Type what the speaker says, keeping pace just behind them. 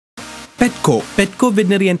പെറ്റ്കോ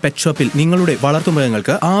veterinary and pet ഷോപ്പിൽ നിങ്ങളുടെ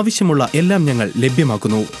വളർത്തുമൃഗങ്ങൾക്ക് ആവശ്യമുള്ള എല്ലാം ഞങ്ങൾ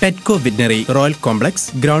ലഭ്യമാക്കുന്നു. പെറ്റ്കോ veterinary, royal complex,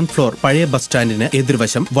 ground floor, പഴയ ബസ് സ്റ്റാൻഡിന്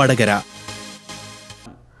എതിർവശം, വടകര.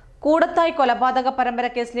 കൂടത്തായി കൊലപാതക പരമ്പര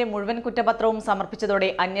കേസിലെ മുഴുവൻ കുറ്റപത്രവും സമർപ്പിച്ചതോടെ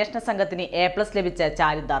അന്വേഷണ സംഘത്തിന് A+ ലഭിച്ച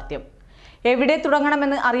ചാരിതാർത്ഥ്യം. എവിടെ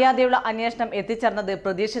തുടങ്ങണമെന്ന് അറിയാതെയുള്ള അന്വേഷണം എത്തിച്ചേർന്നത്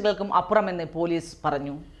പ്രതീക്ഷകൾക്കും അപ്പുറമെന്ന് പോലീസ്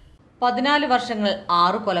പറഞ്ഞു. 14 വർഷങ്ങൾ,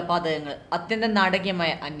 6 കൊലപാതകങ്ങൾ, അത്യന്തം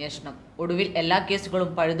നാടകീയമായ അന്വേഷണം. ഒടുവിൽ എല്ലാ കേസുകളും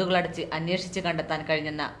പഴുതുകളടച്ച് അന്വേഷിച്ച് കണ്ടെത്താൻ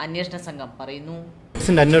കഴിഞ്ഞെന്ന് അന്വേഷണ സംഘം പറയുന്നു.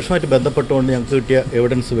 അന്വേഷണവുമായിട്ട് ബന്ധപ്പെട്ടുകൊണ്ട് ഞങ്ങൾക്ക് കിട്ടിയ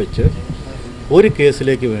എവിഡൻസ് വെച്ച് ഒരു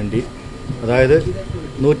കേസിലേക്ക് വേണ്ടി, അതായത്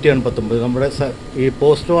 189 നമ്മുടെ ഈ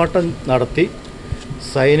പോസ്റ്റ്മോർട്ടം നടത്തി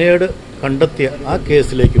സൈനൈഡ് കണ്ടെത്തിയ ആ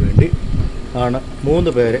കേസിലേക്ക് വേണ്ടി ആണ്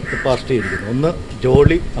 3 പേരെ അറസ്റ്റ് ചെയ്തിരിക്കുന്നത്. ഒന്ന്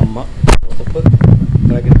ജോളി അമ്മ ജോസഫ്,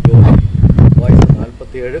 ജോളി വയസ്സ്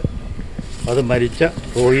 47, അത് മരിച്ച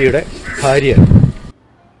റോയിയുടെ ഭാര്യയാണ്.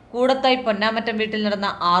 കൂടത്തായി പൊന്നാമറ്റം വീട്ടിൽ നടന്ന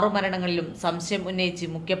 6 മരണങ്ങളിലും സംശയം ഉന്നയിച്ച്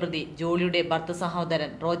മുഖ്യപ്രതി ജോളിയുടെ ഭർത്തൃ സഹോദരൻ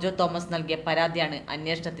റോജോ തോമസ് നൽകിയ പരാതിയാണ്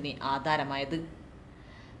അന്വേഷണത്തിന് ആധാരമായത്.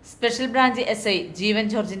 സ്പെഷ്യൽ ബ്രാഞ്ച് SI ജീവൻ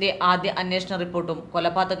ജോർജിന്റെ ആദ്യ അന്വേഷണ റിപ്പോർട്ടും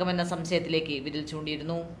കൊലപാതകമെന്ന സംശയത്തിലേക്ക് വിരൽ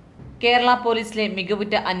ചൂണ്ടിയിരുന്നു. കേരള പോലീസിലെ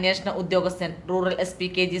മികവുറ്റ അന്വേഷണ ഉദ്യോഗസ്ഥൻ റൂറൽ SP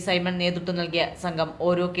KG സൈമൺ നേതൃത്വം നൽകിയ സംഘം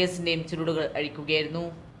ഓരോ കേസിന്റെയും ചുരുടുകൾ അഴിക്കുകയായിരുന്നു.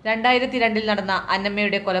 2002 നടന്ന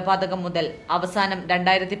അന്നമ്മയുടെ കൊലപാതകം മുതൽ അവസാനം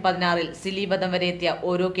 2016 സിലി വധം വരെ എത്തിയ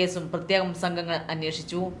ഓരോ കേസും പ്രത്യേകം സംഘങ്ങൾ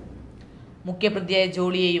അന്വേഷിച്ചു. മുഖ്യപ്രതിയായ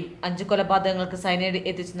ജോളിയെയും 5 കൊലപാതകങ്ങൾക്ക് സൈനൈഡ്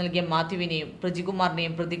എത്തിച്ചു നൽകിയ മാത്യുവിനെയും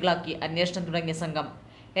പ്രജികുമാറിനെയും പ്രതികളാക്കി അന്വേഷണം തുടങ്ങിയ സംഘം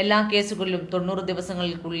എല്ലാ കേസുകളിലും 90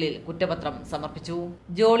 ദിവസങ്ങൾക്കുള്ളിൽ കുറ്റപത്രം സമർപ്പിച്ചു.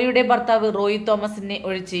 ജോളിയുടെ ഭർത്താവ് റോയി തോമസിനെ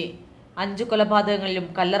ഒഴിച്ച് 5 കൊലപാതകങ്ങളിലും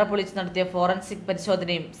കല്ലറ പൊളിച്ച് നടത്തിയ ഫോറൻസിക്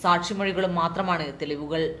പരിശോധനയും സാക്ഷിമൊഴികളും മാത്രമാണ്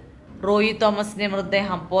തെളിവുകൾ. റോയി തോമസിന്റെ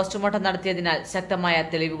മൃതദേഹം പോസ്റ്റ്മോർട്ടം നടത്തിയതിനാൽ ശക്തമായ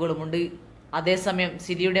തെളിവുകളുമുണ്ട്. അതേസമയം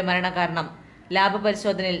സിലിയുടെ മരണകാരണം ലാബ്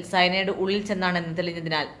പരിശോധനയിൽ സയനൈഡ് ഉള്ളിൽ ചെന്നാണെന്ന്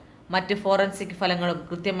തെളിഞ്ഞതിനാൽ മറ്റ് ഫോറൻസിക് ഫലങ്ങളും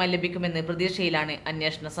കൃത്യമായി ലഭിക്കുമെന്ന് പ്രതീക്ഷയിലാണ്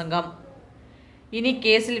അന്വേഷണ സംഘം. ഇനി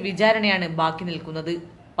കേസിൽ വിചാരണയാണ് ബാക്കി നിൽക്കുന്നത്.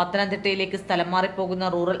 പത്തനംതിട്ടയിലേക്ക് സ്ഥലം മാറിപ്പോകുന്ന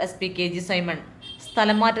റൂറൽ SP KG സൈമൺ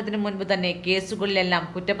സ്ഥലം മാറ്റത്തിനു മുൻപ് തന്നെ കേസുകളിലെല്ലാം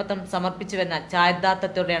കുറ്റപത്രം സമർപ്പിച്ചുവെന്ന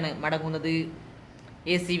ചാരിതാർത്ഥ്യത്തോടെയാണ് മടങ്ങുന്നത്.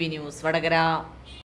 ACV news, Vadakara.